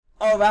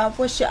Alright,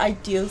 what's your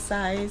ideal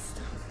size?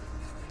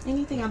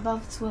 Anything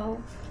above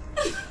 12.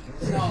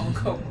 No,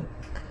 come on.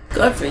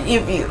 God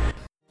forgive you.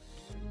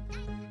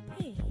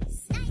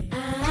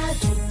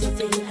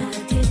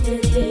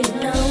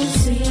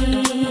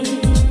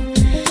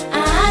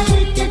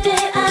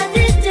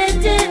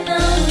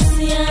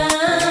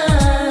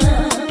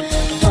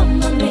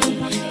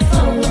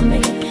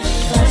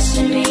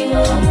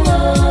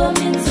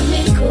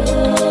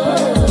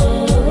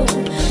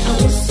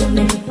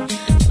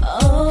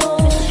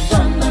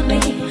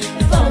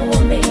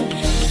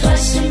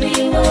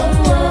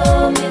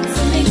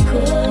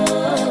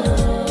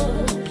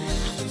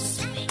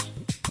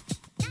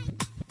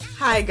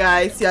 Hi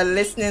guys, you're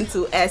listening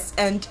to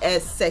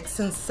S&S Sex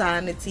and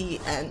Sanity,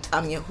 and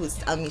I'm your host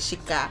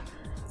Amishika.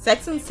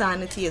 Sex and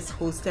Sanity is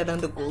hosted on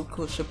the Gold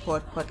Coast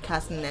Report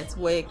Podcast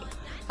Network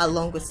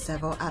along with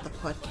several other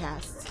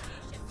podcasts.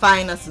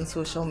 Find us on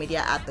social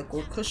media at the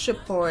Gold Coast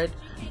Report.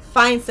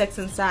 Find Sex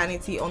and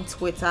Sanity on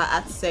Twitter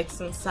at Sex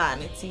and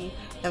Sanity,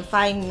 and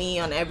find me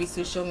on every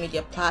social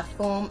media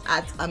platform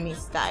at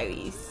Amis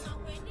Diaries.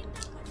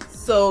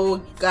 So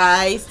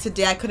guys,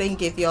 today I couldn't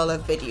give you all a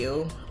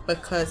video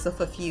because of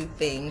a few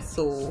things,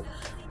 so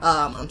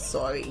I'm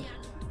sorry.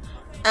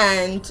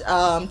 And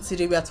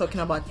today we are talking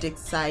about dick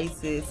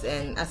sizes,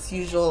 and as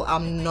usual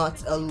I'm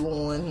not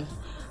alone.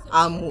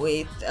 I'm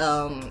with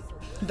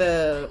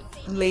the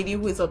lady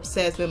who is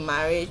obsessed with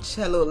marriage.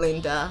 Hello,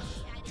 Linda.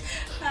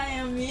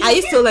 Hi, Ami. Are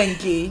you still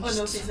engaged? Oh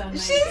no, please, I'm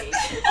not engaged.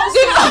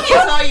 Let me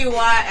tell you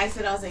why I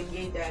said I was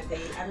engaged that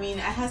day. I mean,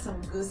 I had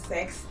some good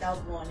sex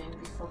that morning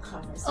before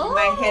coming. So in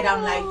my head,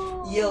 I'm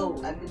like,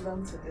 yo, I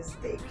belong to this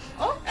thing.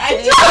 Okay.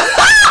 I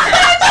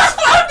just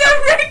found the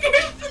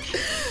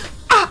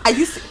record. Are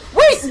you?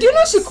 Wait, do you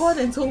know she called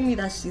and told me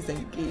that she's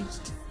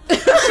engaged? She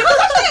was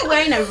actually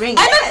wearing a ring.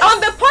 And then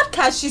on the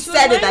podcast, she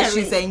said wearing that a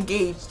she's ring.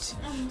 engaged.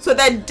 So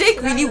that dick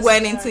really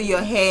went into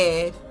your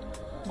head.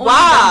 Only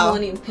that Wow.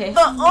 morning, Pe. The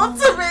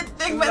ultimate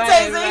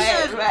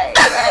stigmatization. Right.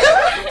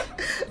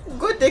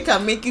 Good dick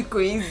can make you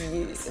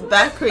crazy.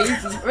 That crazy.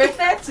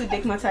 Refer to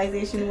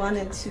Digmatization 1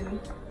 and 2.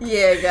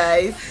 Yeah,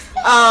 guys.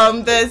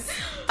 There's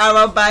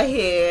Araba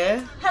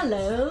here.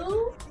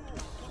 Hello.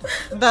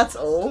 That's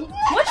all.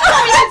 What do you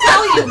want me to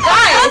tell you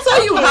guys? That's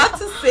all you have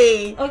to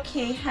say.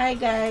 Okay, hi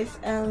guys.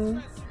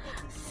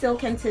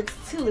 Silk and Tits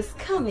 2 is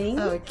coming.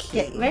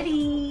 Okay. Get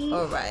ready.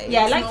 All right.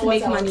 Yeah, I like to What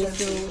make I money wanted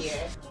to too.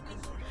 hear.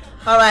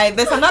 All right.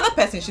 There's another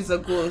person. She's a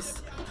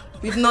ghost.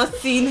 We've not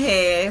seen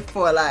her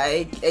for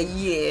like a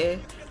year.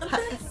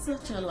 That's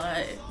such a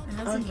lie. It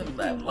hasn't been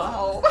that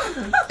long. Wow.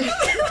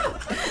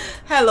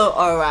 Hello,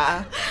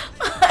 Aura.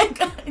 Hi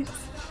guys.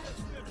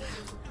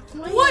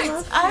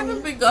 What? I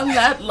haven't been gone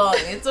that long.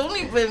 It's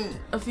only been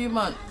a few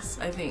months,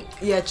 I think.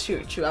 Yeah,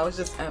 true. I was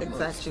just At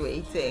most.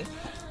 exaggerating.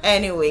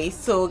 Anyway,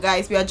 so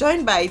guys, we are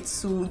joined by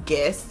two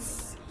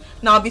guests.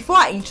 Now, before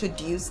I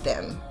introduce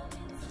them,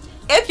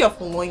 if you're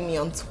following me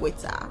on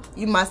Twitter,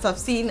 you must have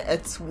seen a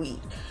tweet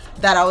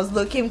that I was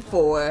looking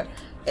for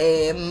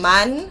a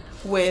man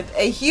with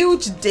a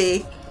huge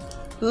dick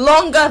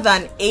longer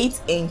than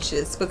 8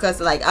 inches, because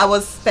like I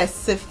was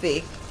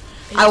specific.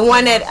 I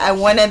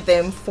wanted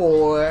them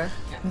for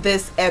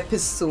this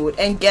episode,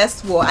 and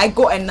guess what? I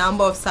got a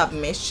number of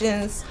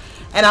submissions,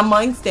 and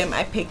amongst them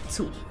I picked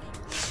 2.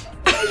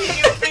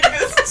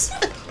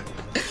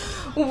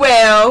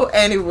 Well,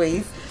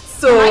 anyways,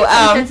 so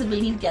I tend to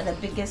believe they're the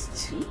biggest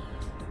 2.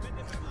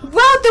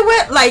 well, they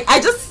were like, I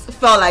just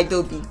felt like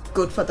they'll be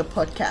good for the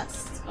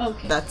podcast.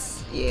 Okay.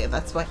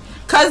 That's why.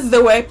 Cause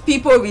there were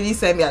people really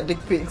sent me dick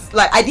pics.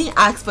 Like I didn't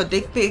ask for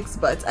dick pics,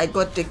 but I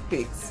got dick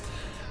pics.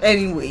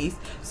 Anyways,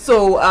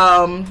 so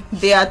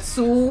there are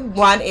 2.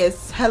 One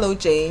is hello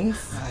James.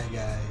 Hi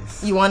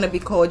guys. You want to be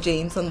called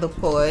James on the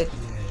pod?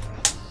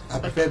 Yeah. I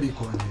prefer being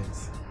called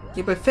James.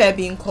 You prefer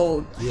being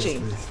called Yes,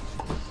 James? please.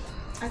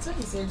 I thought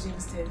you said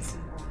James Tenson.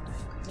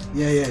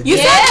 Yeah, yeah. You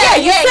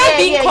yeah. said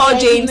being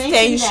called you James mentioned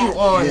turns you that.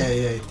 on. Yeah,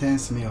 it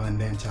turns me on,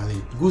 then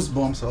Charlie.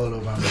 Goosebumps all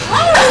over me.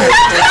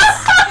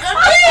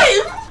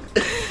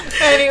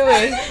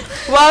 Anyway,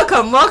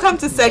 welcome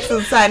to Sex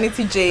and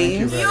Sanity,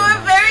 James. Thank You are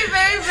very,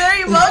 very,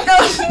 very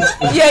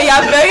welcome. Yeah,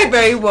 you're very,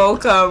 very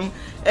welcome.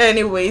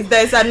 Anyways,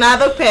 there's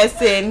another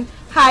person.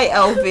 Hi,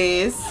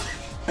 Elvis.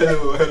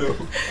 Hello.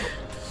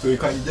 So you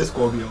can just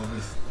call me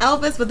Elvis.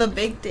 Elvis with a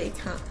big dick,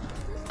 huh?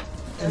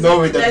 No,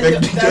 with the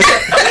big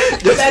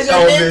just Does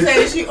your name Elvis.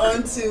 turns you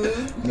on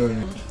to?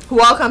 No.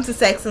 Welcome to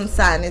Sex and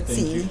Thank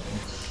Sanity. you.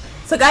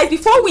 So guys,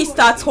 before we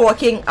start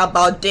talking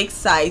about dick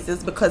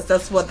sizes, because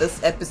that's what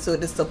this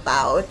episode is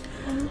about,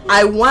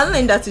 I want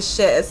Linda to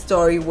share a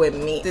story with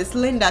me.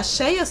 Linda,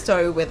 share your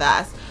story with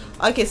us.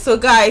 Okay, so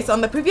guys,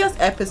 on the previous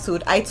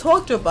episode, I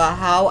talked about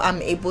how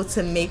I'm able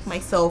to make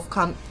myself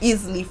come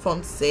easily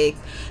from sex.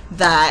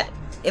 That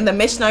in the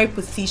missionary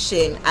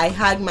position, I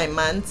had my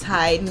man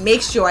tied,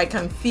 make sure I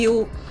can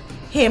feel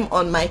him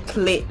on my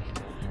clit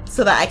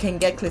so that I can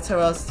get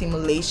clitoral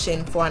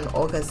stimulation for an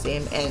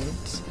orgasm, and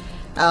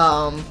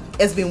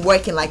it's been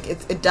working. Like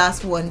it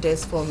does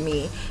wonders for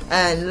me.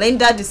 And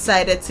Linda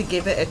decided to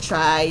give it a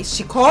try.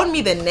 She called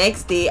me the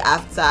next day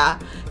after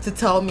to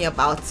tell me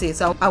about it.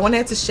 So I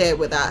wanted to share it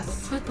with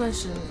us. Quick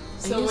question. Are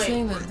So you wait.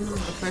 saying that this is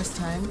the first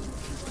time?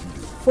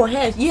 For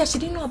her, yeah, she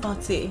didn't know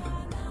about it.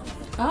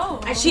 Oh.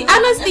 She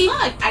honestly, It's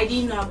not like I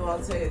didn't know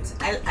about it.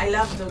 I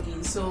love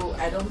doggies, so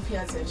I don't pay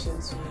attention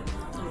to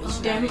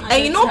missionary.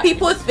 and you know,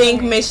 people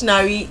think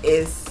missionary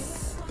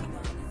is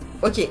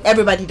okay.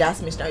 Everybody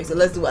does missionary, so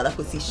let's do other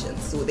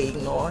positions. So they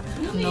ignore.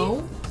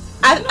 No.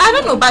 I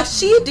don't know, but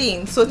she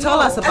didn't. So tell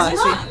us about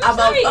It's not it.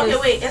 about okay.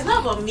 Wait, it's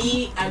not about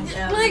me and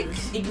Like-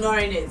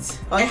 ignoring it.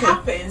 Okay. It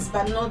happens,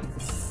 but not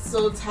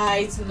so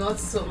tight, not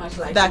so much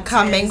like That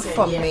coming intense and,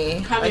 from yeah,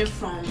 me. coming Okay.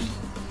 from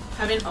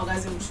having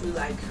orgasm through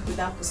like with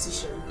that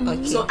position.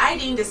 Okay. So I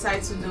didn't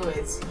decide to do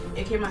it.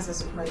 It came as a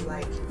surprise.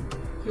 Like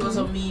he was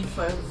on me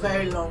for a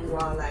very long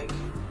while. Like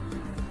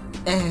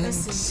And, let's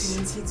say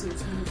 20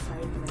 to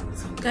 25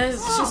 minutes.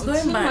 Guys, she's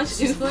going back.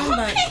 She's going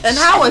back. and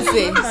how was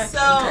it?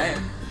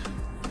 So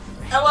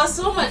it was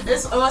so much.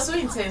 It was so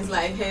intense.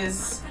 Like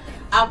his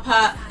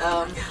upper,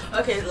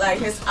 like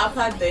his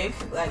upper dick,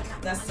 like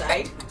that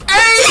side.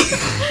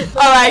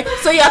 All right.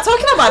 So you're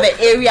talking about the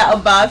area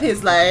above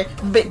his like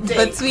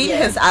between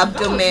yeah. his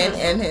abdomen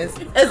and his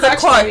it's the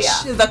crotch. area.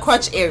 It's the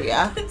crotch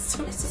area.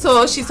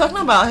 So she's talking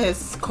about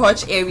his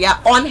crotch area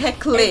on her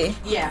clit.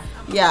 Yeah.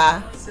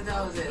 Yeah. So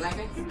that was it. Like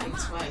I think like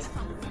twice.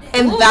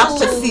 In that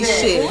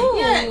position.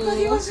 Yeah, because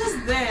he was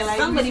just there. Like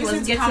Somebody was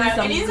refusing to getting come out.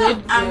 some And he's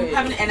good I'm good.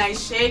 having and I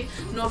shake.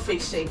 No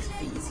fake shakes,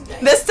 please.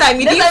 Guys. This time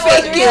you didn't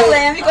That's fake real,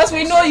 it. because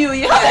we know you.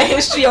 You have a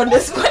history on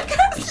this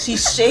podcast. She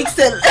shakes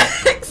her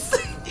legs.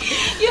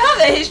 You have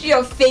a history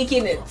of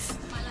faking it.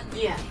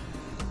 Yeah.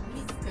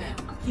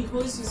 He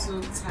holds you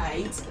so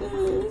tight.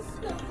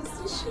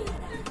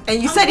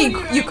 And you said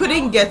you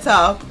couldn't get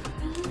up.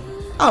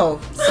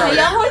 Oh, So sorry.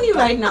 you're horny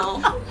right now.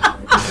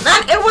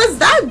 And it was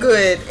that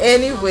good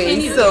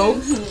anyway. So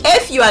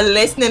if you are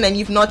listening and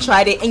you've not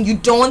tried it and you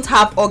don't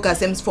have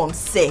orgasms from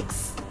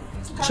sex,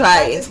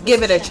 try it.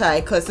 Give it a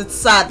try, because it's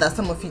sad that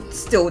some of you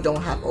still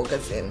don't have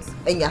orgasms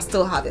and you're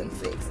still having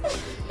sex.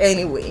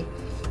 Anyway,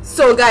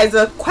 so guys,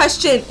 the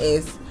question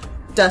is,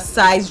 does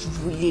size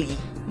really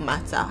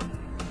matter?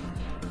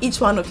 Each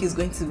one of you is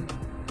going to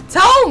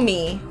tell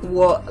me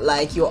what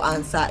like your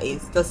answer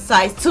is. The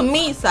size, to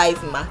me,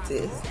 size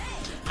matters.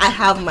 I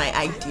have my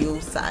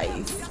ideal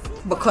size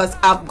because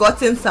I've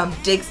gotten some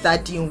dicks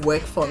that didn't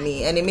work for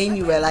me, and it made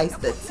me realize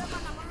that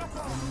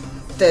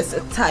there's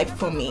a type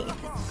for me.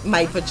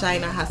 My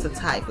vagina has a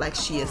type, like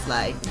she is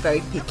like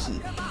very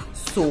picky.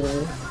 So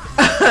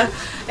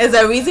there's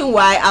a reason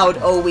why I would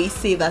always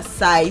say that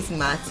size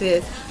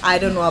matters. I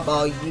don't know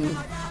about you.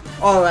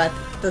 Alright,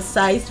 does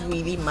size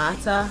really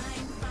matter?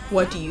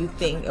 What do you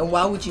think, and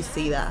why would you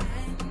say that?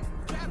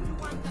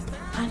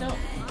 I don't.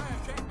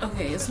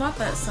 Okay, it's not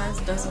that size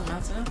doesn't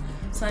matter.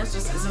 Size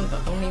just isn't the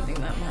only thing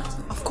that matters.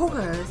 Of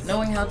course,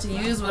 Knowing how to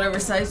use whatever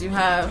size you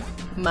have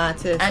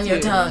matters. and your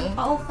too. tongue.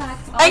 All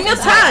facts. And your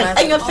tongue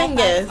and your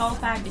fingers. All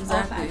facts.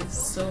 Exactly. All facts.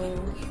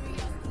 So,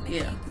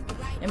 yeah,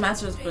 it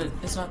matters, but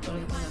it's not the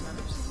only thing that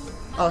matters.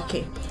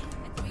 Okay.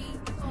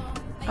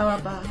 How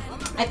about?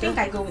 I think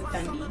I go with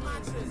Thandi.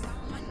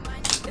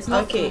 It's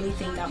not Okay. the only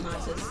thing that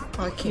matters.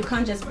 Okay. You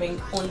can't just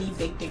bring only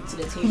big dick to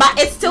the table. But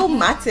it still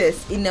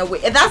matters in a way.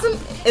 It doesn't.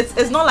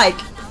 It's not like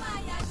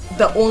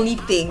the only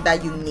thing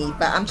that you need.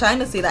 But I'm trying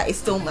to say that it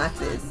still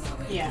matters.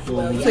 Yeah. So,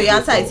 Well, would So you your go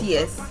answer is for-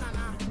 yes.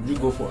 would you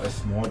go for a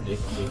small dick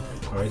with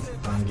correct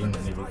hanging and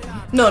everything?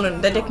 No,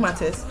 the dick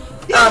matters.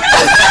 When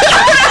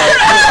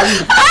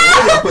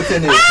you're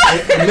putting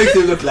it makes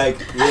it look like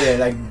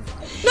like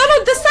No,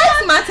 the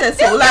size matters.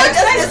 So like,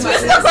 it's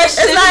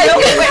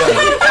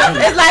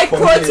it's like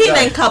protein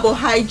and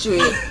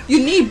carbohydrate. You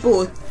need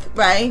both,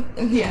 right?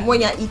 Yeah.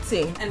 When you're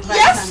eating. and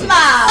yes, vitamins.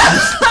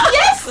 ma'am.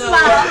 Yes,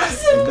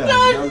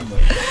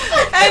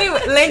 ma'am.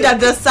 Anyway, Linda,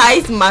 the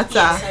size matter.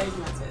 Size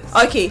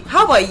matters. Okay,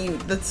 how about you,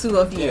 the two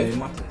of you? Yeah, it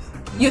matters.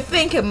 You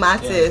think it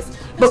matters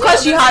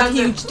because you have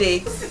huge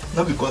dicks.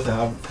 Not because I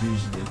have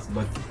huge dicks,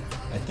 but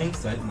I think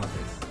size matters.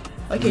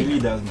 Okay. It really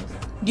does matter.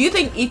 Do you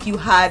think if you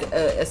had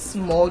a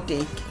small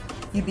dick,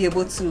 you'd be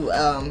able to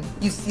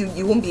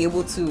you won't be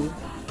able to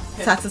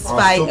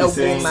satisfy I'll still a be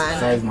saying woman?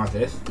 size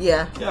matters.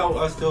 Yeah. Yeah,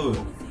 I still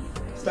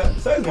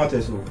size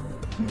matters. So.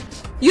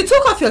 You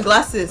took off your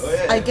glasses. Oh,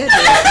 yeah. I get it.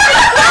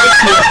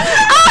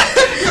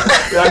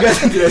 Yeah, I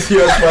guess into a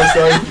serious part,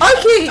 sorry.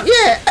 Okay,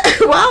 yeah.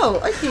 Wow.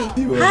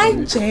 Okay. You Hi,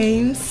 are-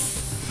 James.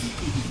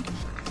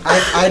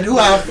 I do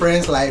have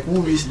friends like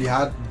who wish they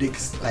had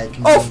dicks like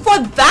me. Oh, for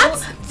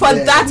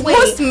Yeah. that, Wait.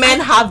 most men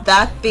have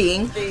that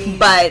thing,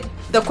 but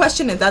the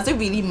question is, does it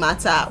really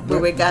matter with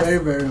Very, regards? very,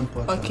 very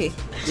important. Okay.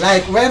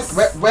 Like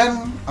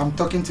when I'm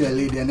talking to a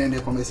lady and then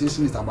the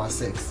conversation is about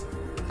sex,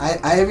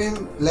 I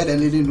even let a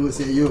lady know,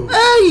 say, yo,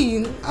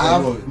 Hey. I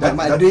No, have that-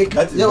 my that- dick.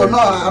 that is Yo, very no,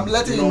 important. I'm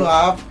letting you No. know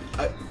I have.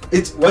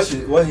 It's What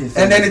he's saying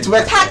and then is it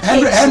works.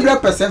 Package.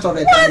 100% of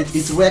the time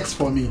it works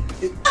for me.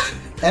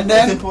 And It's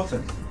then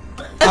important.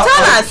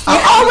 Tell us, you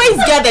always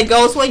get the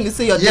girls when you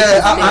see your dick is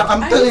big.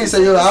 I'm telling you, so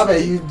you have a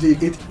huge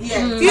dick.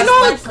 You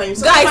know,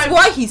 guys,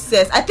 what he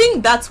says, I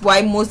think that's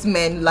why most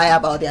men lie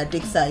about their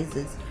dick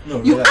sizes.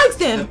 No, You ask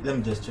them. Let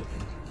me just check.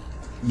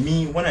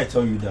 Me, when I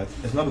tell you that,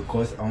 it's not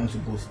because I want to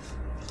boast.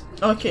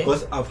 Okay.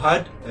 Because I've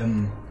had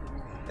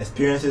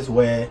experiences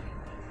where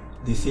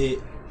they say,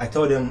 I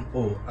tell them,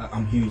 oh,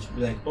 I'm huge.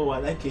 Be like, oh, I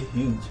like it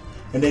huge.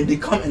 And then they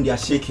come and they are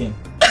shaking.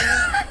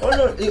 Oh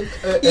no, it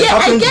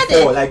happened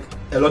before, like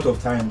a lot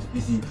of times,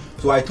 you see.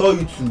 So I told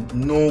you to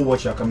know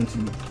what you're coming to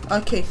me.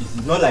 Okay.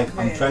 It's not like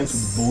I'm trying to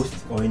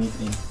boast or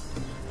anything.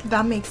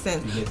 That makes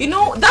sense. You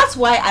know, that's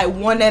why I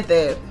wanted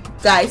the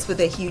guys with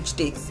the huge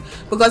dicks,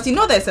 because you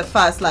know there's a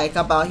fuss like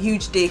about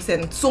huge dicks,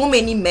 and so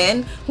many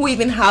men who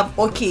even have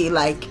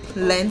like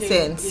lengths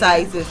and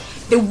sizes,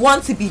 they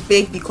want to be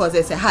big because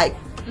there's a hype.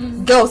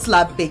 Girls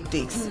love big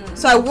dicks.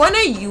 So I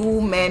wanted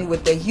you men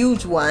with the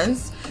huge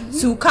ones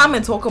to come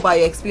and talk about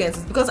your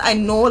experiences, because I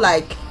know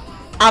like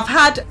I've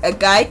had a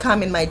guy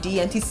come in my D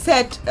and he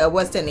said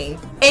what's the name,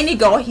 any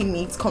girl he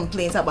meets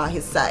complains about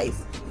his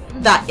size,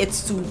 that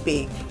it's too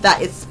big,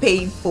 that it's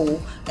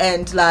painful,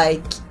 and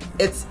like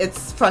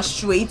it's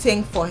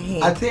frustrating for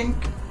him. I think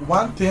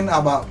one thing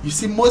about, you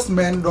see, most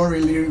men don't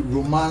really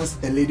romance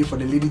a lady for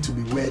the lady to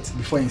be wet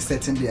before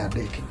inserting their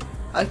dick.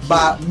 Okay.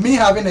 But me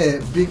having a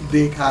big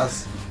dick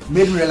has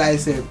made me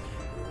realize that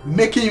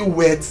making you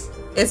wet,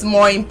 it's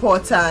more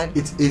important.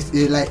 it's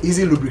like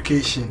easy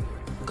lubrication.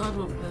 God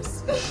will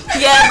bless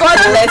you. Yeah, God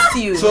bless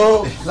you.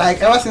 So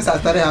like ever since I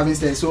started having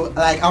sex, so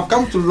like I've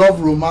come to love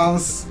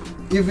romance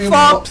even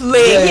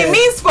foreplay. He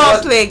means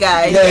foreplay,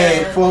 guys.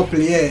 Yeah,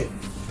 foreplay. Yeah.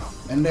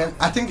 And then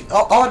I think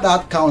all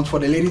that counts for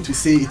the lady to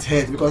say it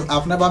hurt, because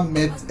I've never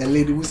met a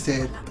lady who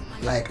said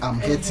like I'm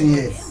hurting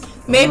her.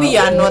 Maybe you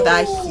are not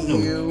that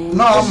huge.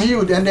 No, I'm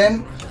huge. And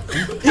then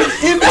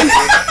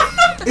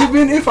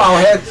even if I'll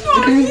hurt,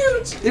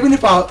 even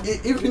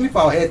if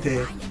I'll hurt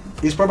her,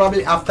 it's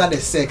probably after the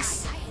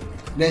sex.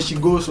 Then she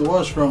goes, so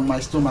what's from my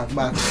stomach?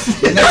 But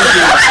the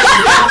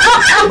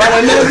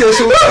next day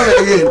she'll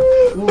come again.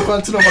 We'll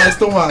continue my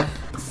stomach.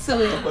 So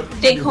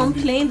they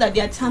complain that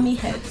their tummy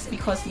hurts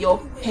because your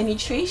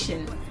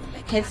penetration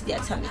hurts their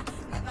tummy.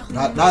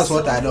 That's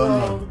what I don't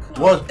know.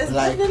 What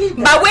like?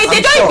 But wait,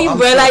 they don't even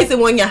realize it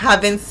when you're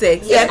having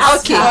sex. Yes,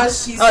 Okay.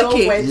 she's so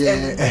wet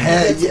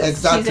Yeah,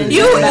 exactly.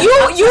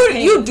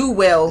 You do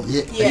well.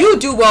 Yeah. You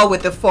do well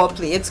with the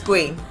foreplay. It's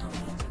great.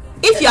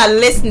 If you are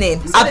listening,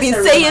 I've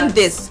been saying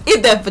this.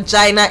 If the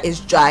vagina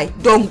is dry,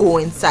 don't go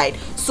inside.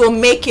 So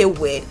make it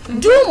wet.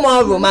 Do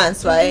more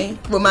romance, right?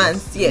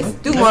 Romance, yes.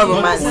 Do more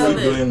romance.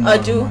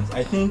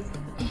 I think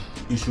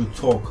you should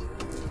talk.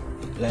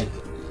 Like,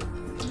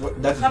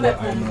 that is what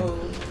I know.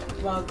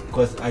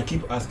 Because I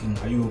keep asking,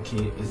 are you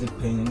okay? Is it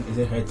pain? Is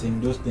it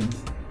hurting? Those things.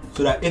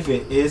 So that if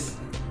it is,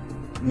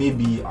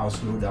 maybe I'll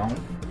slow down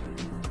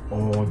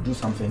or do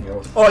something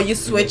else. Or you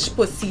switch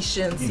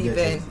positions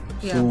even.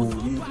 Yeah. So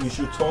you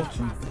should talk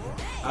to,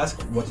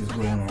 ask what is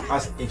going on,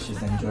 ask if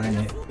she's enjoying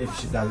it, if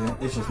she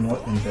doesn't, if she's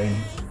not enjoying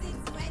it,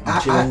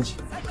 and change.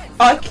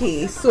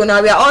 Okay, so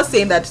now we are all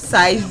saying that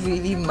size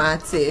really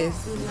matters.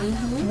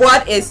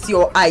 What is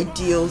your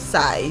ideal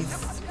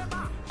size?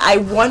 I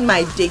want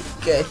my dick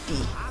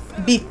girthy,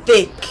 be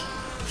thick,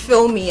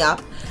 fill me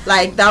up.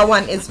 Like that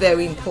one is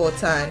very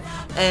important,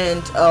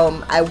 and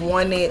I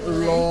want it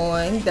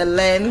long. The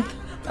length,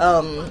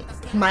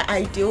 my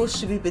ideal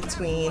should be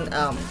between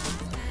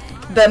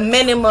the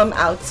minimum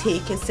I'll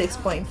take is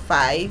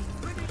 6.5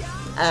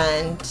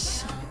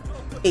 and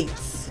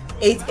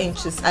 8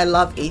 inches. I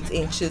love 8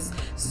 inches,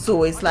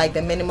 so it's like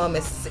the minimum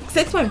is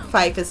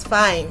 6.5 is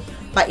fine,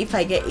 but if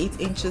I get 8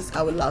 inches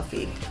I will love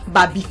it.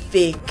 But be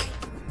thick,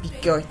 be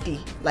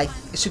girthy, like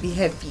it should be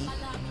heavy.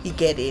 You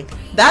get it?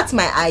 That's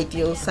my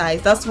ideal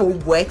size. That's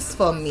what works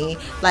for me.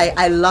 Like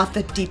I love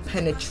the deep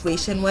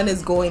penetration when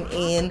it's going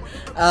in.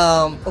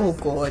 Oh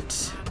god,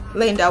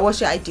 Linda, what's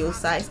your ideal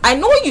size? I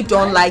know you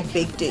don't like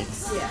big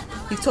dicks. Yeah.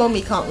 You've told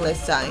me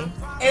countless times.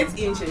 8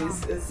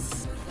 inches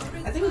is,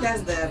 I think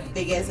that's the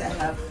biggest I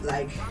have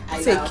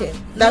Taken.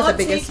 That's the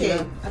biggest you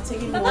have. I've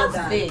taken But more that's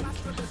than big.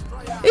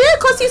 Yeah,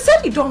 because you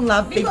said you don't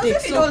love big Because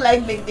dicks. if you don't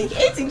like big dick,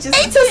 8 inches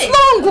 8 is big.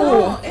 long,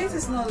 No, oh. 8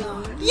 is not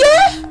long.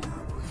 Yeah.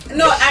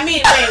 No, I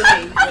mean,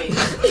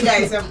 wait. You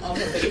guys, I'm off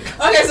of it.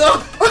 Okay,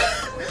 so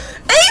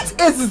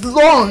 8 is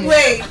long.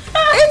 wait.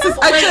 8 is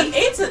actually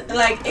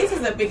 8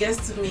 is the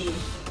biggest to me.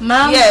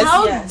 Ma'am, Yes,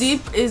 how yes.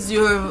 deep is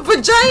your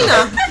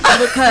vagina.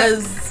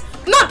 because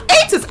Not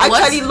 8 is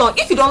actually What? long.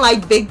 If you don't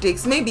like big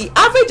dicks, maybe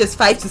average is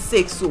 5 to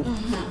 6. So,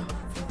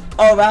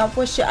 alright,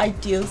 what's your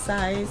ideal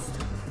size?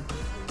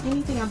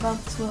 Anything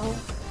above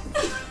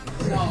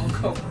 12. No,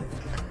 go.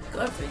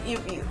 God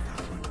forgive you.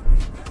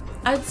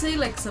 I'd say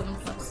like 7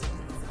 plus.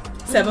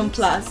 7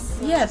 plus.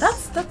 Yeah,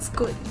 that's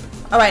good.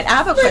 Alright, I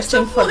have a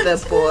question for the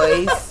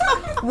boys.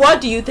 What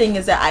do you think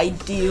is the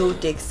ideal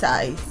dick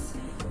size?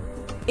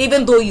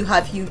 Even though you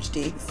have huge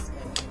dicks.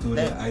 So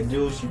the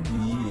ideal should be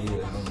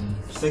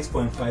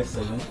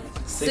 6.57.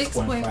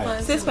 6.5.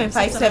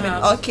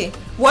 6.57. Okay.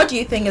 What do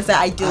you think is the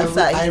ideal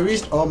size? I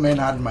wished all men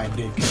had my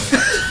dick.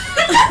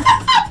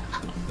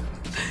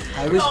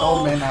 I wish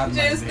all men had my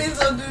James, dick. please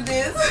don't do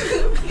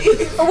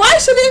this. Why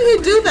shouldn't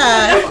he do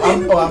that?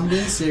 I'm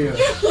being serious.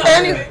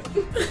 Anyway,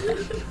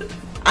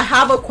 I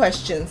have a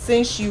question.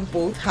 Since you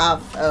both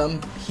have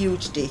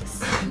huge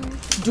dicks,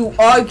 do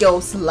all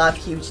girls love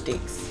huge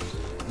dicks?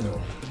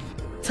 No.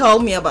 Tell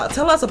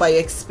us about your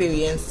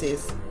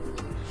experiences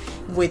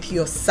with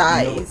your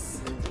size.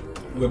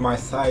 With my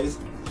size,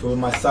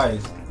 when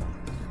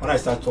I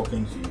start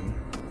talking to you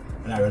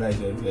and I realize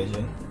you're a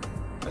virgin,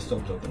 I stop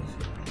talking to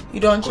you. You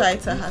don't try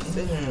to have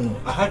it. No.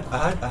 I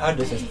had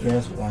this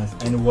experience once,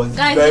 and it was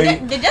Guys, very.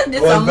 they just did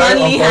it was some very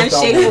manly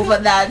handshake uncomfortable.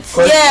 over that.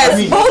 'Cause, Yes, I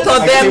mean, both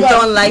of I them came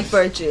don't like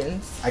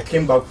virgins. I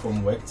came back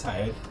from work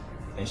tired,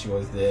 and she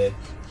was there.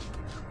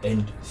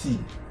 And see,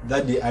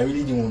 that day I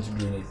really didn't want to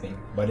do anything,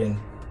 but then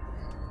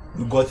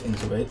we got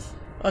into it.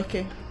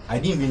 Okay. I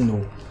didn't even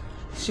know.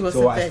 She was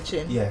So a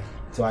virgin.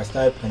 So I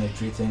started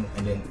penetrating,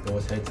 and then it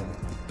was hurting.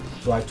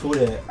 So I told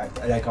her,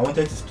 I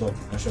wanted to stop,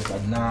 and she was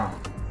like, "Nah."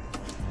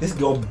 This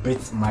girl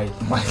bit my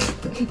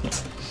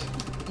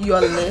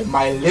Your lip.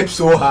 my lip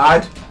so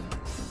hard.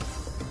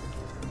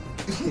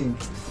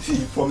 See,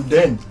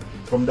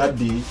 from that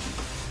day,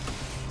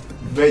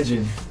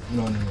 virgin.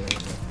 No.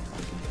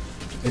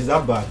 It's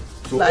that bad.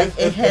 So Like,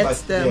 it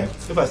hurts them. Yeah,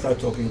 if I start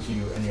talking to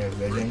you and you're a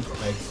virgin,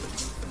 like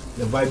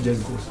the vibe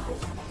just goes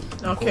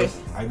off. Okay. Because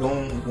I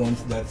don't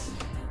want that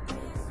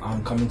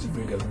I'm coming to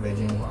break a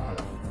virgin while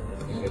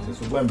you get it.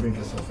 So go and bring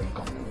yourself and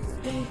come.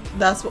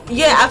 That's what.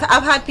 Yeah,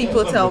 I've had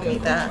people Yeah, tell go and me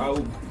break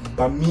that.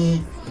 But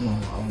me, no,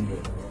 I won't do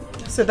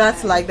it. So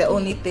that's like the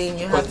only thing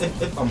you have.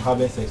 Because if I'm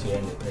having sex with you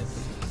and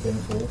it's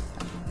painful,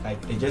 like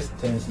it just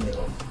turns me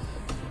off.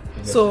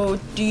 So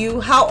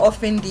how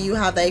often do you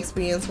have that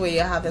experience where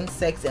you're having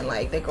sex and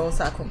like the girls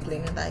are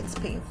complaining that it's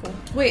painful?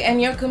 Wait,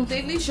 and you're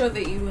completely sure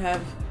that you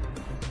have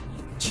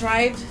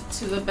tried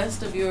to the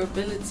best of your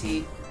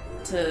ability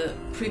to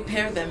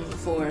prepare them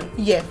for?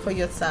 Yeah, for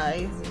your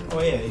size.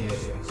 Oh yeah.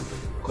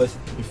 Because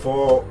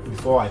before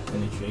I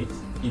penetrate,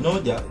 you know,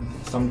 there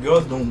some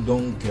girls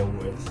don't get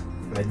wet.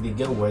 Like they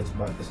get wet,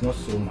 but it's not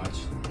so much.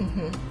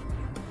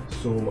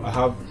 So I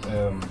have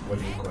what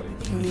do you call it?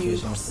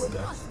 Medications for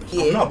that.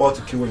 Yeah. I'm not about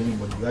to kill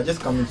anybody. We are just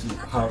coming to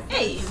have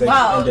Hey, sex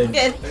wow. and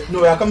then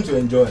no, we are coming to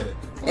enjoy it.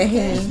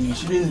 Uh-huh. You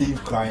shouldn't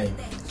leave crying.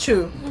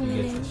 True.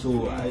 You get it?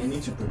 So I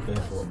need to prepare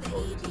for all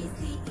this.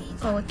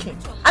 Oh, okay.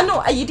 I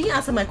know you didn't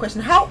answer my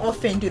question. How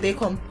often do they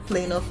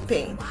complain of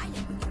pain?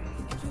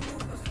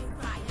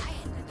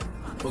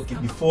 Okay,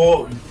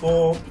 before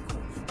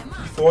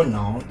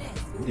now,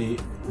 they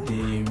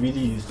really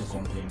used to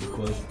complain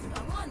because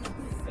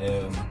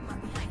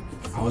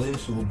I wasn't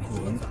so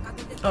grown.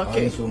 I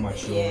Okay. wasn't so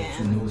mature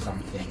to know some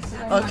things.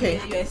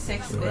 Okay. You're a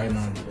sex So right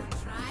now,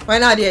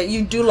 Right now, dear,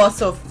 you do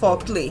lots of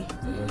foreplay.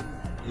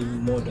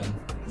 even more than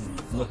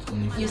not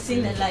only. You've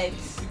seen the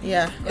lights.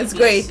 Yeah, it's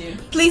bless great. you.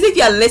 Please, if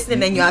you are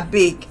listening and you are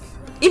big,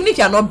 even if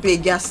you are not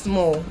big, you are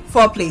small.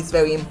 Foreplay is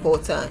very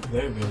important.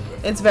 Very, very,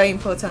 very. It's very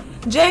important.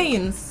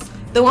 James,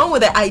 the one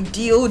with the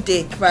ideal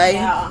dick, right?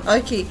 Yeah.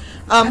 Okay.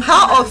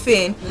 How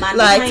often? Man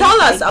Like, behind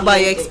tell us ideal about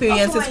your dick.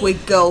 experiences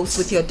with girls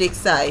with your dick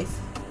size.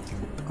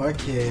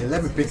 Okay,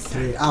 let me pick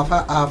three. I've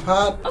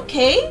had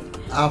Okay.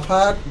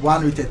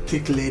 one with a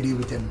thick lady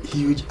with a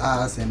huge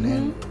ass and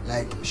then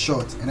like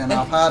short, and then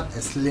I've had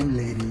a slim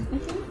lady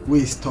who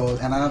is tall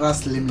and another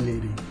slim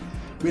lady.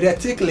 With a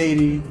thick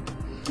lady,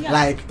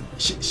 like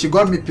she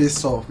got me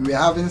pissed off. We were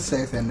having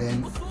sex and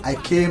then I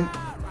came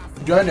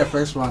during the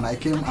first one. I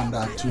came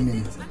under 2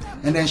 minutes,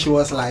 and then she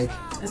was like,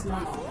 It's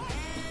normal.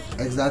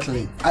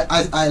 exactly.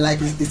 I like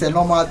it's a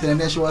normal thing, and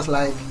then she was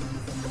like,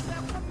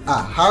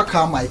 how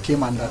come I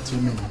came under 2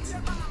 minutes?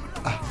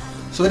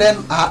 So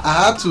then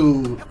I had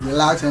to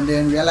relax and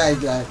then realize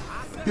that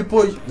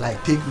people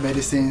like take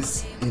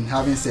medicines in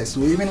having sex. So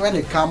even when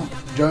they come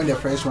during the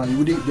first one,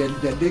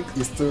 the dick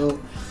is still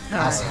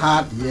as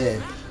hard. Yeah.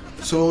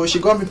 So she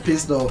got me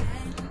pissed off.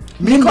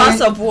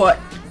 Because of what?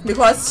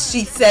 Because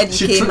she said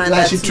you came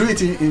under she threw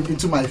it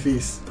into my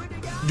face.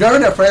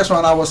 During the first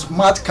one, I was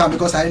mad calm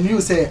because I knew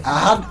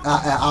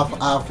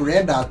I've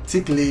read that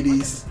thick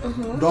ladies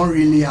don't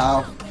really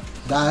have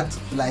that,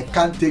 like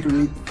can't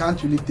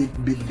really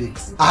take big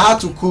dicks. I had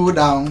to cool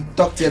down,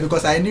 talk to her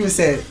because I knew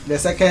the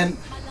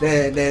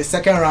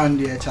second round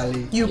there,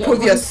 Charlie. You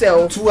prove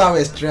yourself. 2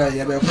 hours trial,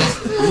 yeah,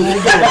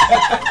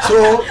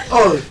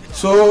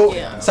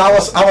 so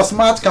I was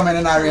smart coming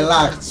and I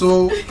relaxed.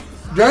 So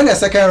during the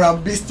second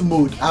round, beast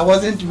mode, I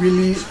wasn't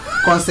really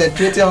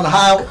concentrating on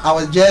how I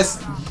was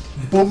just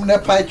boom the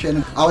pipe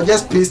and I was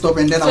just pissed off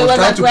and then I was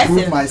trying to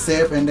prove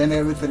myself and then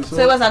everything. So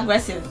it was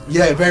aggressive.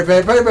 Yeah, very,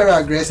 very, very, very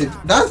aggressive.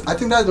 I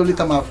think that's the only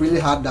time I've really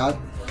had that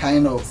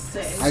kind of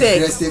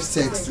aggressive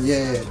sex.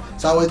 Yeah.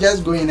 So I was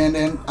just going and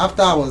then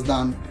after I was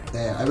done,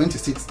 I went to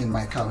sit in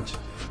my couch.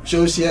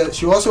 So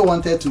she also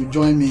wanted to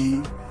join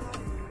me.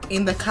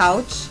 In the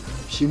couch?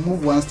 she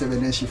moved one step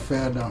and then she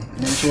fell down. And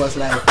then she was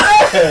like,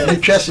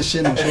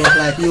 she was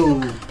like, yo,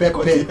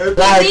 Pepe.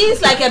 Like,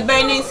 it's like a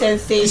burning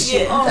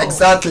sensation.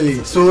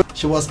 Exactly. So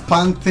she was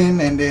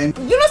panting and then.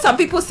 You know, some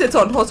people sit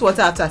on hot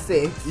water after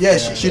sex. Yeah,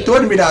 she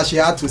told me that she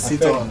had to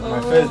sit on. My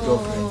first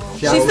girlfriend.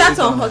 She sat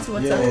on hot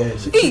water.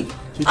 Yeah,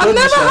 I've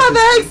never had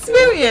that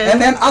experience.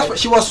 And then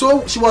she was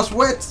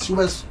wet. She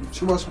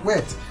was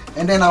wet.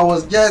 And then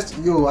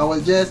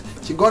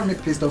she got me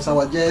pissed off. So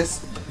I was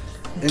just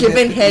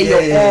giving her your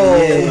all.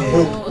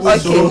 Yeah. Okay.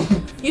 So,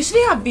 you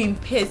shouldn't have been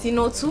pissed.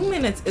 2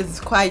 minutes is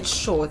quite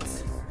short.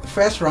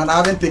 First round, I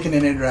haven't taken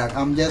any drag.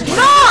 I'm just. No,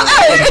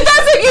 it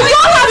doesn't. You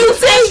don't have to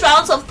take 6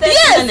 rounds of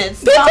 30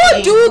 minutes.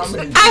 People do.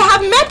 I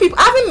have met people.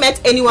 I haven't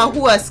met anyone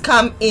who has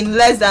come in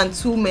less than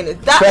 2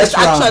 minutes. That First is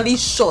round. actually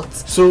short.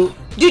 So.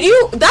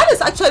 That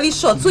is actually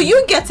short. So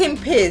you getting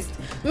pissed.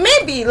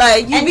 Maybe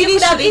like you really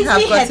shouldn't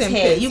have gotten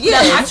pissed. You could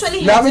have actually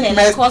You haven't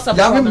met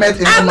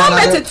I've not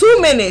met in 2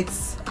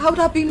 minutes. I would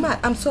have been mad.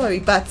 I'm sorry,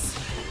 but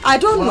I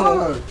don't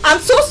know. I'm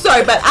so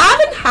sorry, but I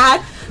haven't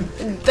had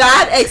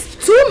that.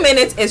 2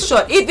 minutes is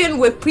short, even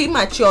with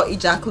premature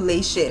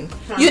ejaculation.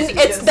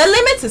 The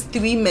limit is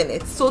 3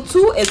 minutes, so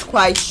 2 is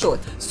quite short.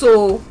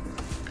 So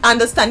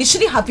understand, you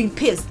shouldn't have been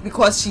pissed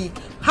because she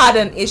had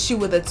an issue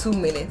with the 2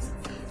 minutes.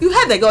 You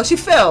heard the girl, she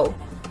fell.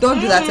 Don't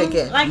do that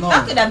again. Like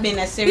that could have been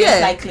a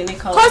serious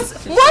clinical.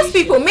 Because most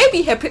people,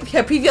 maybe her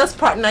previous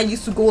partner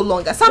used to go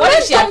longer. What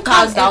if she had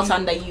passed out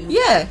under you?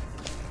 Yeah,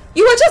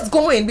 you were just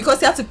going because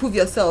you had to prove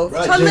yourself.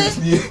 Right,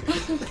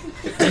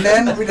 And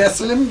then with the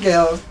slim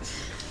girl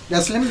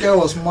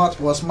was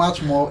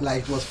much more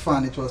like, it was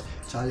fun. It was,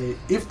 Charlie,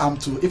 if I'm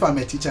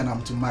a teacher and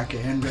I'm to mark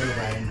 100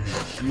 over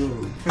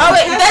 100, oh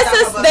wait,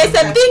 there's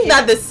a thing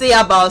that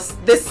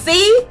they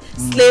say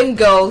slim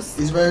girls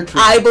it's very true.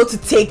 are able to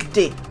take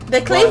dick. They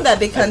claim that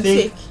they can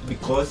take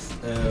because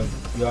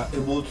you are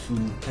able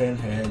to turn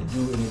her head,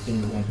 do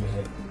anything you want with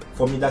her.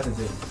 For me, that is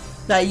it.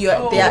 That they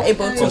are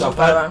able to Because move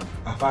around.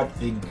 I've had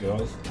big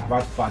girls. I've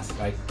had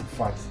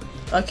fat.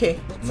 Okay.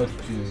 Not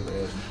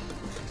to.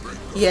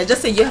 Yeah,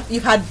 just say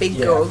you've had big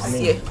girls. I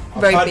mean, Yeah,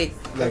 I've very had, big.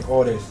 Like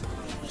all this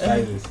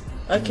sizes.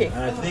 Okay.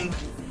 And I think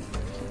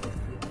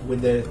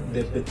with the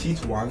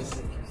petite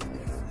ones,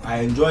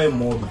 I enjoy it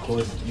more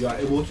because you are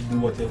able to do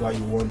whatever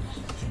you want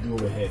to do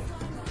with her.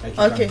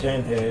 Like you can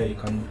turn her, you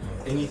can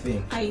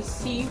anything. I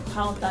see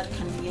how that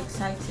can be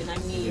exciting. I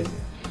mean,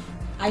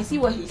 I see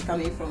where he's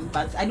coming from,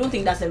 but I don't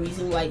think that's the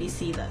reason why they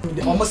say that.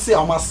 They almost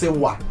say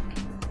what?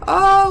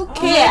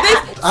 Okay. Yeah.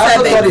 I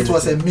thought it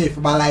was a myth,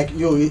 but like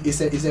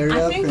it's a real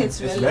I think thing. it's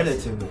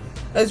relative.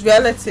 It's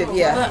relative,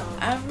 yeah.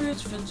 The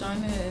average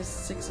vagina is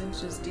 6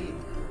 inches deep.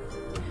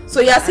 So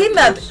you're saying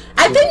that?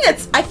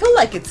 I feel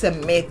like it's a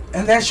myth.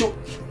 And then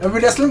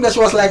with the slim girl, she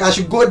was like, I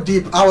should go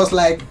deep. I was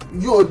like,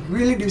 yo,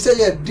 really? Did you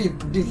say deep?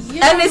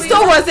 Yeah, and it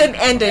still wasn't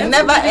ending,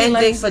 never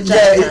ending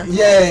vagina.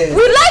 Yeah.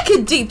 We like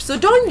it deep, so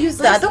don't use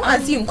that. Don't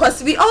assume,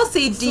 because we all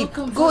say deep.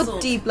 Go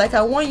deep. Like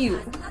I want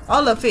you,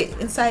 all of it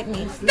inside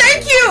me.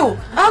 Thank you,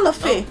 all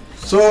of it.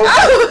 So,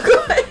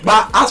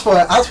 but as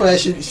for her,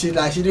 she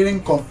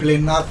didn't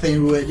complain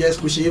nothing. We were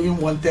just, she even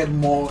wanted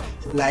more.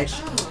 Like,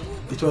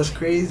 it was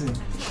crazy.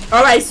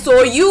 All right,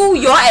 so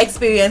your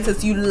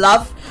experiences, you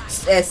love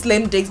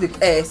slim dicks,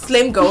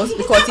 slim girls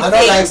because I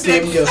don't like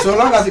slim girls. So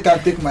long as you can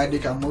take my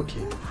dick, I'm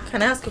okay.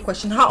 Can I ask a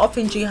question? How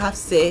often do you have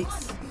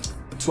sex?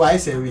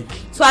 Twice a week.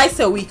 Twice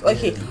a week.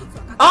 Okay.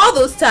 All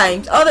the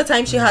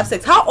times you have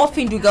sex, how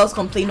often do girls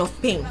complain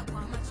of pain?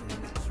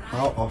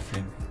 How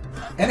often?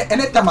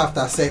 Anytime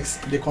after sex,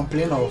 they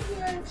complain of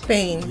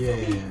pain. Yeah.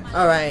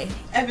 All right.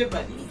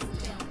 Everybody.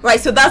 Right.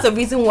 So that's the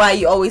reason why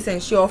you always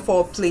ensure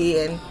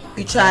foreplay and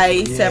you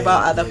try several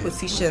other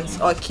positions.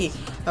 Okay.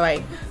 All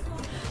right.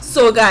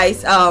 So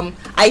guys,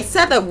 I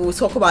said that we will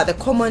talk about the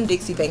common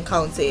dicks you've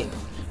encountered.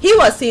 He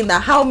was saying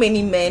that how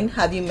many men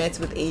have you met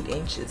with 8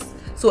 inches?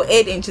 So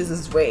 8 inches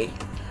is rare.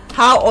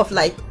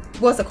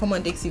 What's the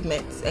common dicks you've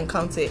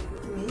encountered?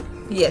 Me?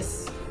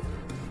 Yes.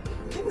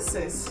 I think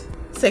it's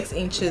 6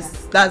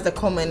 inches. That's the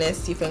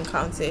commonest you've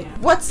encountered.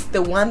 What's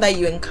the one that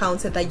you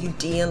encountered that you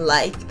didn't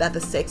like, that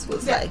the sex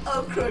was like?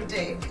 Awkward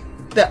dick.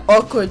 The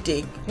awkward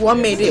dick. What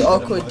made it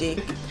awkward dick?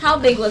 How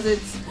big was it?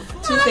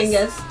 2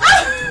 fingers.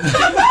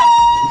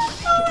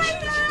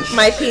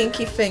 My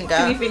pinky finger.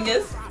 3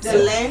 fingers. The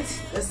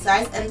length, the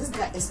size, and this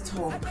guy is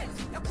tall.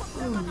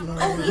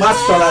 Much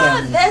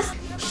taller than me.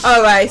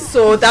 Alright,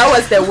 so that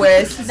was the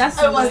worst. It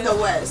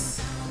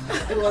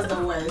was the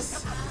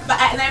worst. But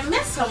I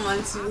met someone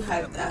who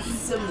had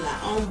similar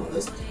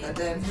almost, but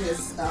then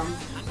his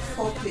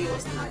foreplay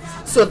was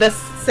nice. So the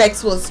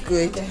sex was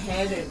good. The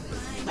head and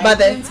But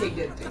then take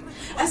the thing.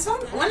 And so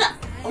when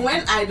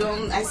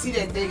I see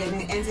the dick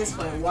and it enters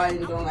for a while,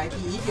 you don't like it.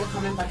 If you're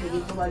coming back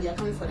again, probably you're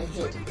coming for the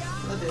head,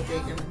 not the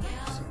dick, and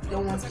you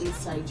don't want it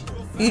inside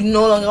you. You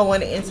no longer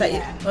want it inside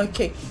you.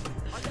 Okay.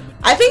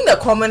 I think the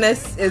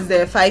commonest is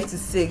the 5 to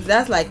 6.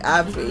 That's like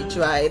average,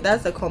 right?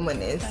 That's the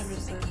commonest.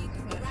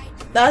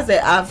 That's the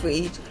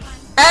average.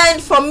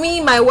 And for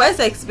me, my worst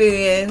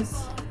experience,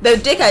 the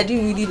dick I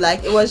didn't really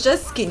like. It was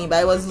just skinny,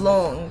 but it was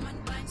long.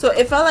 So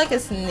it felt like a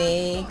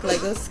snake,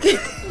 like a skin.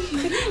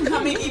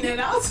 Coming in and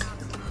out.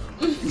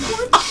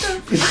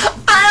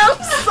 I am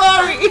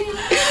sorry.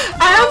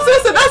 I am so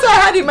sorry. That's why I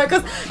had it,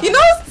 because you know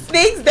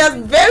snakes. There's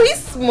very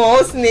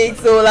small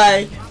snakes, so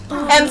like,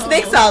 and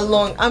snakes are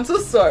long. I'm so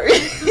sorry.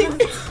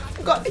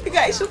 God, you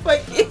guys should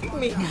forgive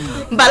me.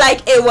 But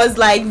like, it was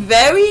like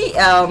very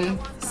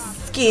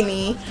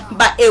skinny,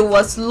 but it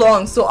was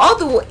long. So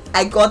although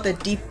I got the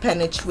deep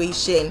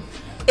penetration,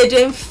 it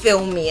didn't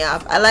fill me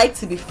up. I like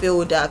to be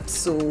filled up,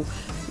 so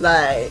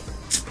like,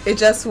 it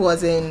just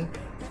wasn't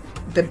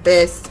the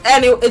best,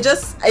 and it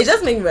just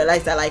made me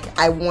realize that like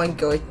I want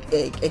a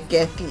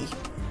girthy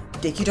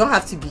dick. You don't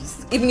have to be,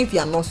 even if you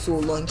are not so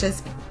long,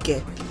 just be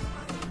girthy.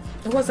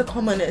 What's the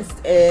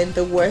commonest and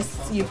the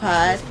worst you've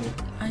had?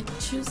 I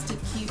choose to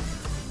keep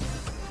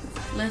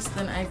less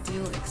than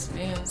ideal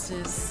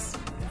experiences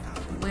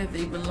where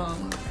they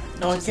belong,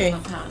 just in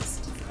the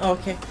past.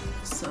 Okay.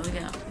 So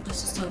yeah,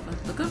 let's just talk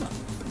about the good one.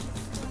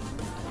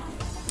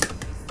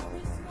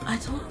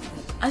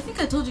 I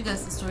think I told you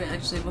guys the story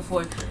actually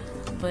before,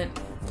 but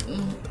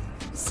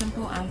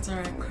simple answer,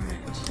 I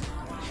cried.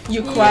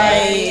 You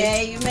cried. Yeah,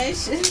 you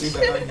mentioned.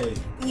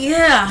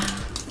 Yeah.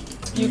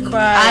 You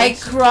cried. I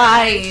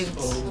cried.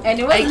 And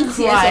it wasn't tears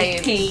cried.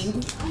 of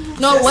pain.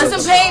 No, it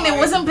wasn't pain. It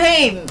wasn't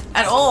pain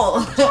at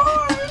all.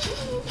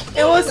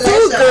 It was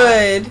so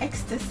good.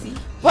 Ecstasy.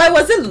 Why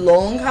was it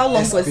long? How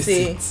long was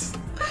it? Explicit.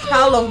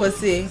 How long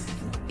was it?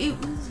 It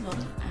was long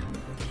and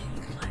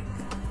thick, like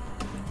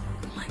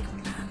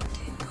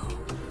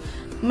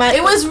Mandingo.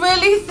 It was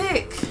really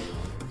thick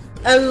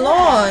and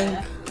long.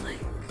 Like,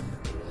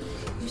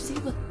 you see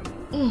the.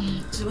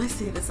 Do I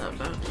say this out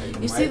loud?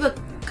 You see the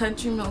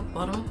country milk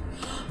bottle?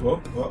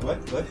 What?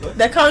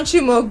 The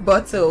country milk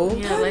bottle.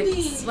 Yeah, like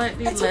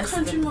slightly less.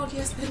 country milk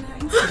yesterday.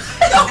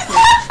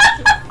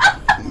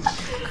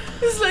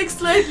 It's like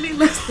slightly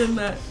less than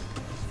that.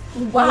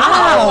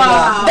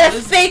 Wow. The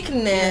Yes,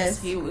 thickness.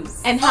 he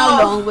was. And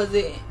how long was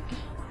it?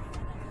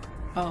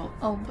 Oh,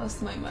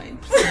 Bust my mind.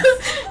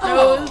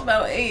 no, it was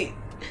about 8.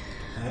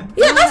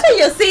 Yeah, that's what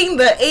you're saying.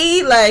 The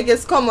A, like,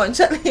 it's common.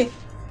 Charlie.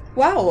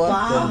 Wow.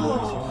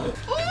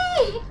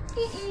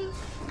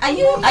 Are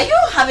you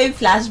having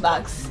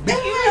flashbacks? You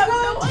have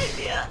no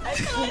idea.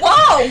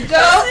 Wow,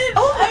 girl.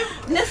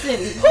 Listen,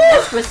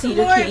 let's proceed,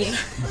 okay?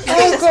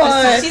 Oh,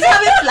 God. She's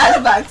having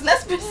flashbacks.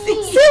 Let's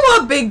proceed. See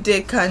what Big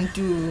Dick can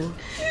do.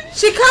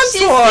 She can't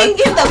She's talk.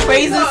 singing the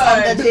praises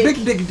of the dick.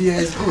 Big dick dear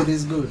is good.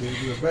 It's good.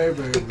 Very,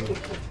 very good.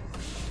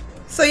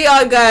 So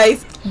y'all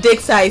guys, dick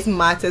size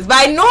matters.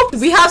 But I know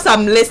we have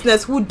some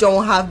listeners who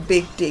don't have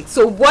big dick.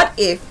 So what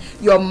if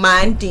your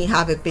man didn't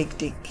have a big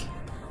dick?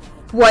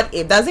 What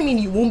if? Doesn't mean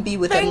you won't be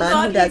with a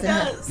man who doesn't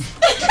have.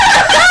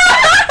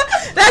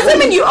 Doesn't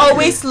mean you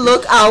always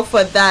look out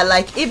for that.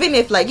 Like, even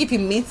if you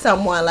meet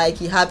someone, like,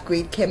 you have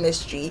great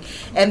chemistry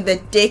and the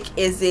dick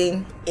is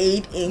in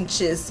 8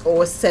 inches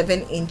or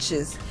 7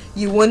 inches,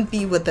 you won't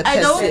be with the person.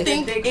 I don't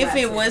think if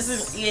it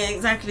wasn't,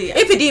 exactly.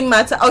 If it didn't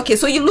matter, okay,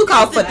 so you look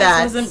out for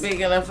that. If it wasn't big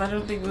enough, I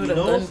don't think we would have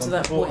gotten to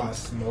that people point. are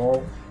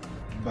small,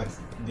 but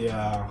they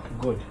are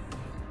good.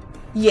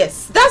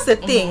 Yes, that's the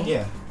thing.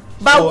 Yeah.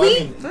 But So,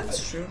 we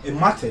That's true. It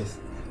matters.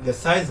 The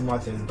size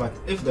matters, but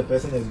if the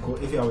person is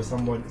good, if you are with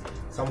someone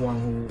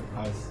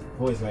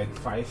who is like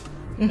 5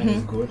 and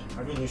is good,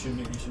 I mean, you should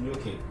be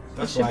okay.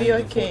 That's should why be the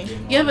okay.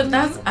 14 Yeah, but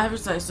that's average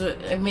size, so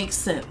it makes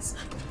sense.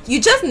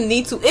 you just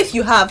need to, if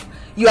you are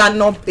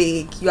not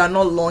big, you are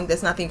not long,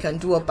 there's nothing you can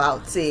do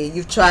about it.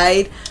 You've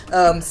tried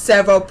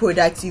several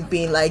products, you've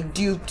been like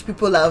duped,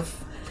 people have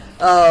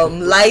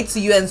lied to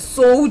you and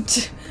sold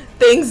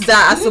things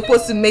that are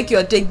supposed to make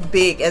your dick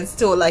big, and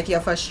still like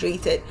you're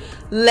frustrated.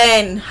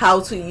 Learn how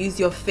to use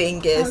your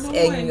fingers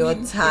and your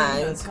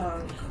tongue.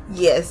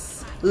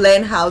 Yes,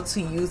 learn how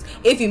to use.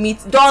 If you meet,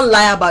 don't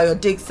lie about your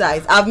dick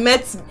size. I've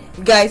met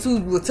guys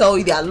who will tell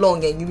you they are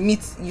long, and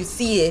you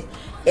see it,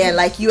 and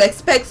like you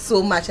expect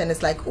so much, and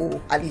it's like, oh,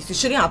 at least you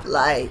shouldn't have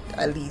lied,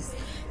 at least.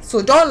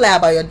 So don't lie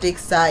about your dick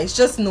size.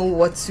 Just know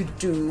what to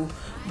do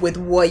with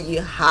what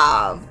you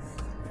have.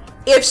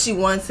 If she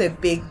wants a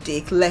big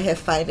dick, let her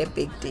find a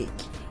big dick,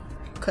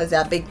 because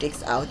there are big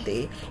dicks out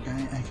there.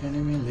 I can't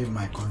even leave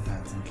my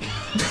contacts. Okay.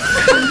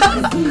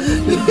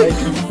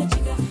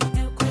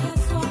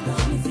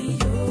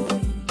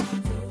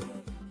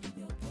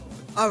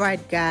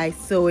 Alright guys,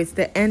 so it's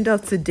the end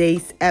of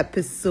today's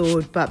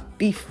episode, but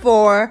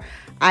before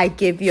I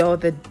give you all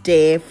the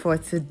day for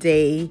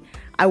today,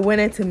 I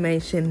wanted to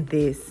mention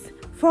this.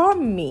 For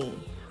me,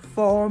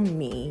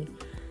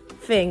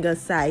 finger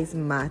size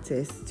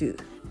matters too.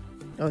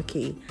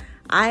 Okay,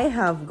 I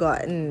have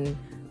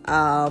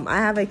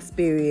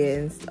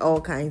experienced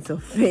all kinds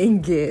of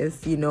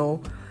fingers,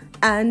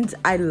 and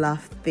I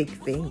love thick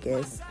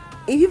fingers.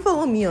 If you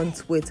follow me on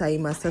Twitter, you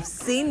must have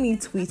seen me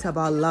tweet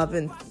about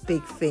loving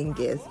thick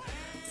fingers.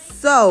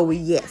 So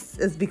yes,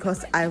 it's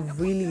because I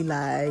really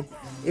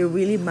it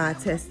really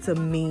matters to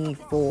me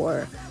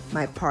for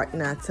my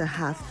partner to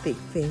have thick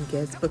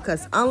fingers,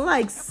 because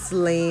unlike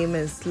slim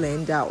and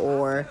slender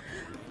or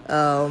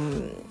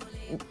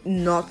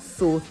not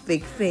so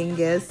thick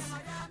fingers,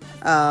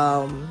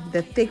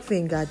 The thick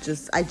finger,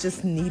 I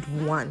just need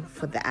one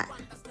for that.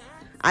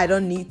 I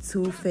don't need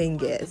 2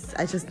 fingers.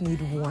 I just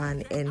need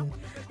one, and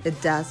it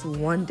does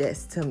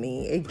wonders to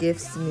me. It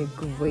gives me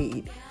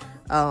great,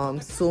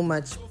 so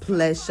much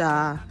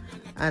pleasure,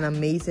 an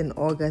amazing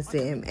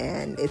orgasm,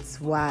 and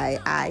it's why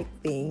I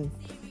think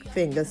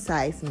finger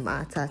size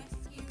matters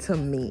to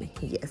me.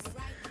 Yes.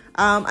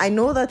 I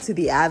know that to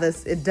the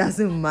others it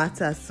doesn't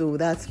matter, so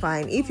that's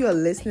fine. If you're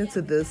listening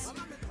to this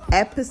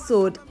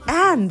episode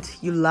and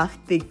you love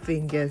thick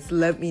fingers,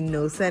 let me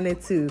know.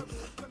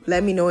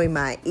 Let me know in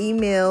my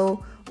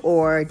email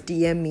or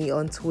DM me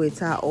on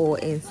Twitter or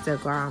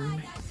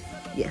Instagram.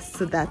 Yes,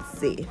 so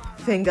that's it.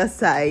 Finger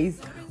size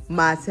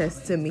matters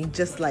to me,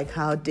 just like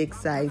how dick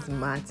size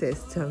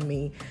matters to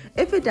me.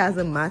 If it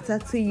doesn't matter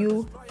to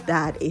you,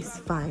 that is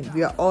fine.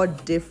 We are all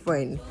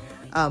different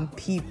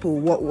people.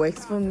 What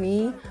works for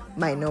me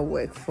might not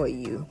work for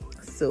you.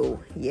 So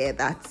yeah,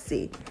 that's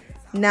it.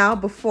 Now,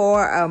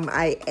 before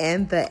I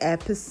end the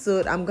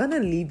episode, I'm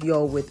gonna leave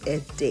y'all with a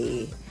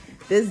day.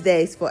 This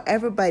day is for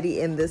everybody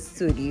in the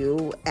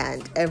studio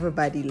and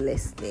everybody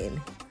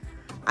listening.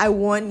 I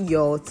want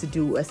y'all to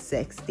do a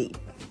sex tape.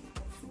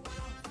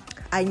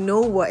 I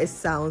know what it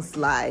sounds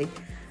like,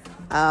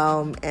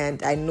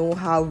 and I know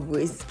how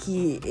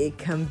risky it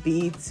can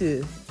be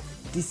to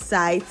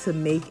decide to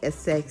make a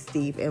sex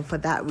tape, and for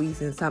that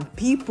reason, some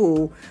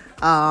people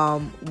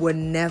would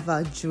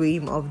never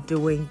dream of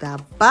doing that.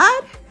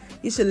 But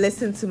you should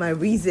listen to my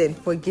reason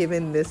for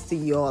giving this to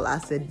y'all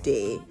as a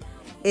day.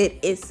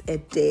 It is a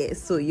day,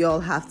 so y'all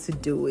have to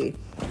do it.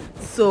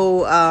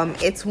 So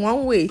it's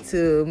one way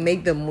to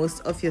make the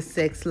most of your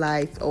sex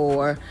life,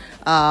 or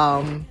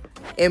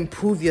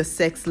improve your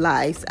sex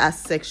lives as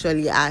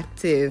sexually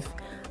active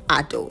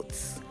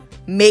adults.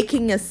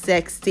 Making a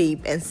sex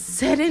tape and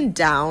sitting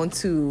down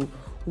to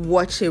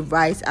watch it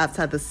right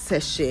after the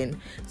session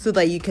so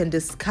that you can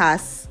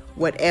discuss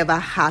whatever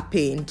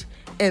happened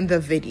in the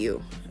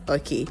video.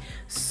 Okay,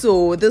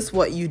 so this is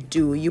what you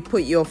do. You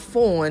put your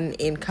phone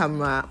in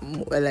camera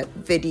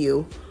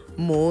video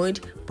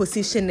mode,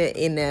 position it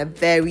in a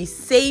very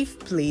safe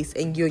place,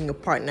 and you and your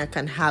partner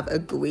can have a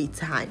great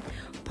time.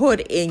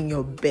 Put in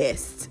your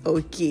best,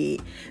 okay?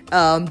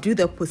 Do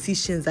the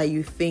positions that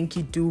you think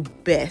you do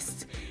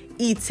best.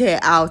 Eat it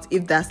out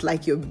if that's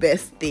like your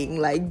best thing.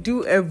 Like,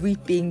 do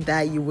everything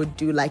that you would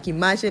do. Like,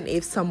 imagine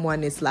if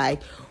someone is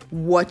like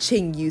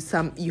watching you,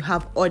 you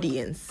have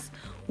audience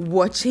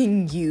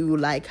watching you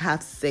like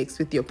have sex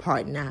with your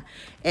partner,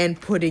 and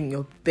put in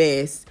your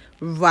best,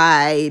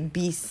 right?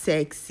 Be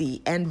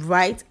sexy. And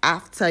right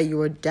after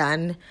you're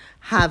done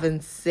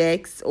having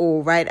sex,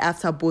 or right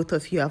after both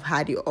of you have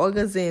had your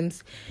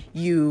orgasms,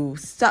 you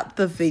stop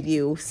the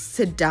video,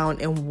 sit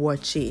down and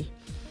watch it.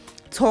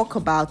 Talk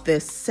about the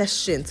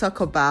session. Talk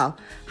about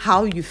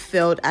how you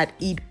felt at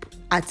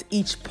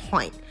each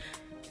point.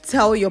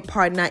 Tell your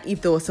partner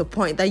if there was a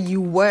point that you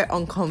were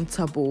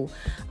uncomfortable.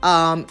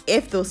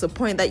 If there was a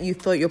point that you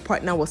thought your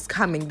partner was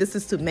coming. This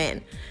is to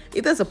men.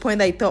 If there's a point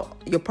that you thought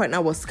your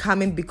partner was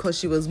coming because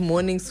she was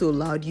moaning so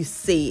loud, you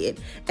say it.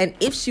 And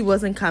if she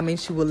wasn't coming,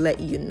 she will let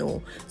you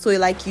know. So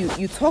like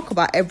you talk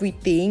about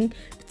everything.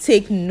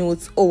 Take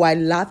notes. Oh, I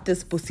love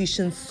this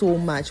position so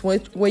much.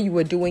 What you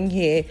were doing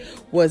here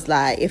was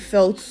like, it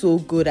felt so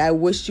good. I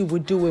wish you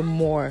would do it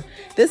more.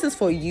 This is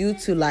for you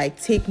to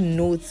like take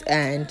notes,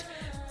 and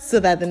so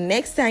that the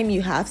next time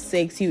you have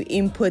sex, you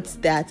input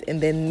that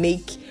and then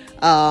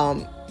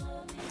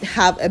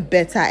have a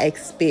better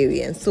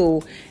experience.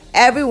 So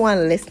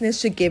everyone listening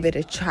should give it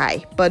a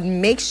try, but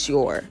make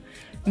sure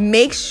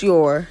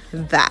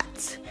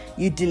that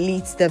you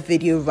delete the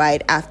video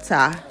right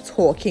after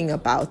talking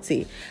about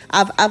it.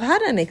 I've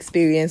had an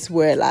experience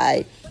where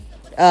like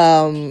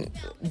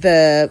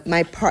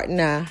my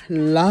partner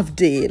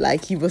loved it.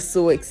 Like, he was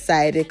so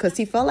excited because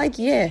he felt like,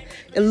 yeah,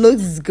 it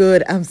looks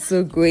good, I'm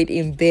so great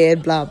in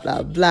bed, blah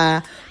blah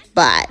blah.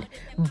 But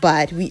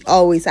I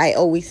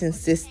always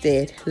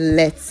insisted,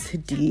 let's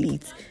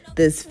delete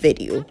this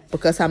video,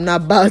 because I'm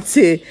not about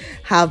to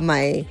have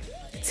my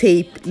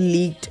tape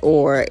leaked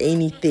or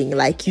anything.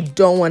 Like, you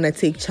don't want to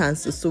take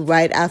chances. So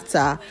right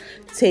after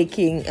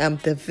taking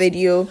the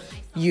video,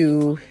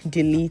 you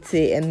delete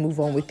it and move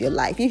on with your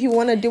life. If you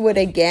want to do it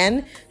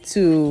again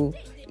to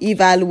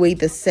evaluate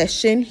the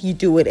session, you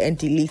do it and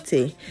delete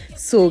it.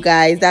 So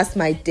guys, that's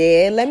my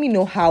day. Let me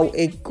know how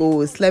it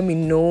goes. Let me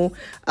know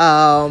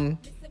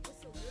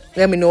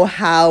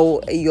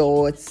how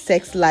your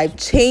sex life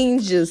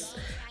changes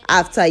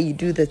after you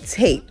do the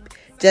tape.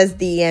 Just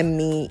DM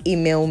me,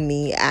 email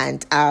me,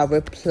 and I'll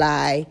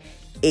reply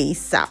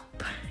ASAP.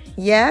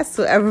 Yeah,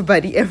 so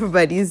everybody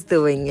is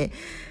doing it.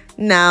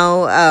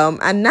 Now,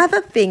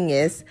 another thing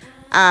is,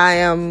 I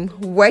am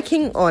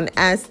working on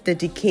us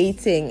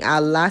dedicating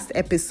our last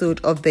episode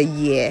of the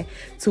year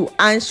to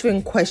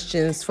answering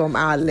questions from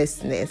our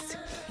listeners.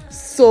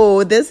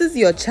 So this is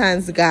your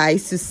chance,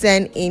 guys, to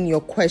send in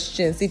your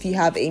questions. If you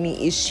have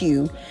any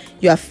issue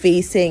you are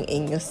facing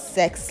in your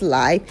sex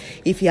life,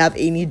 if you have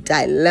any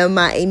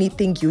dilemma,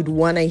 anything you'd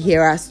want to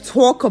hear us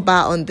talk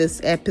about on this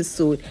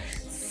episode,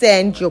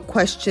 send your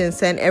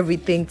questions and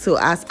everything to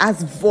us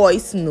as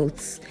voice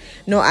notes,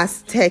 not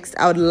as text.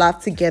 I would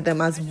love to get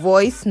them as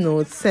voice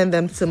notes. Send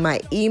them to my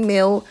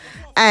email.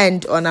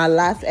 And on our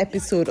last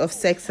episode of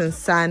Sex and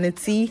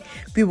Sanity,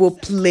 we will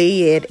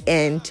play it,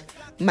 and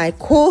my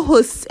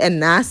co-hosts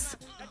and I,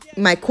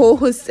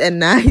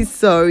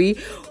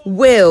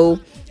 will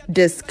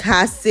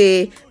discuss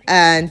it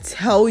and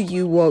tell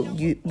you what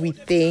we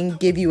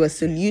think, give you a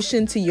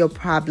solution to your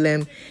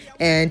problem,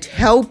 and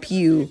help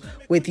you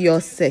with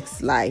your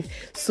sex life.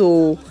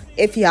 So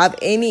if you have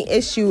any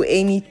issue,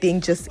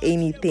 anything, just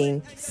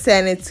anything,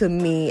 send it to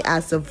me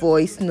as a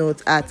voice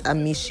note at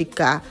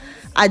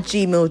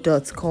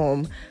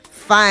amishika@gmail.com.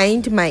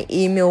 Find my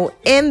email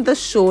in the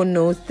show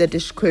notes, the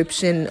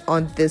description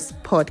on this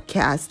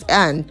podcast,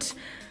 and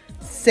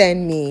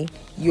send me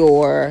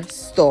your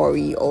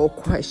story or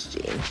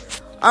question.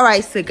 All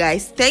right, so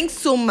guys, thanks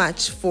so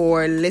much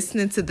for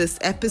listening to this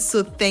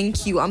episode.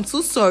 Thank you. I'm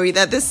so sorry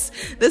that this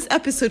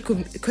episode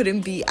couldn't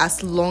be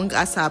as long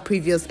as our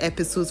previous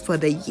episodes for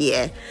the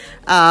year.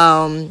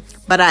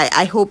 But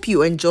I hope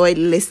you enjoyed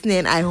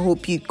listening. I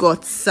hope you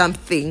got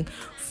something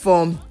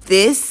from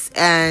this,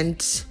 and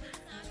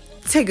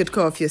take good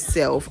care of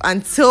yourself.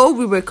 Until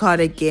we record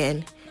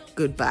again,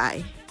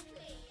 goodbye.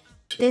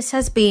 This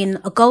has been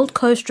a Gold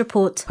Coast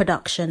Report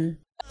production.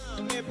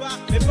 Give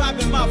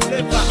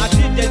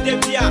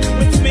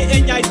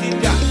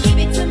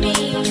it to me.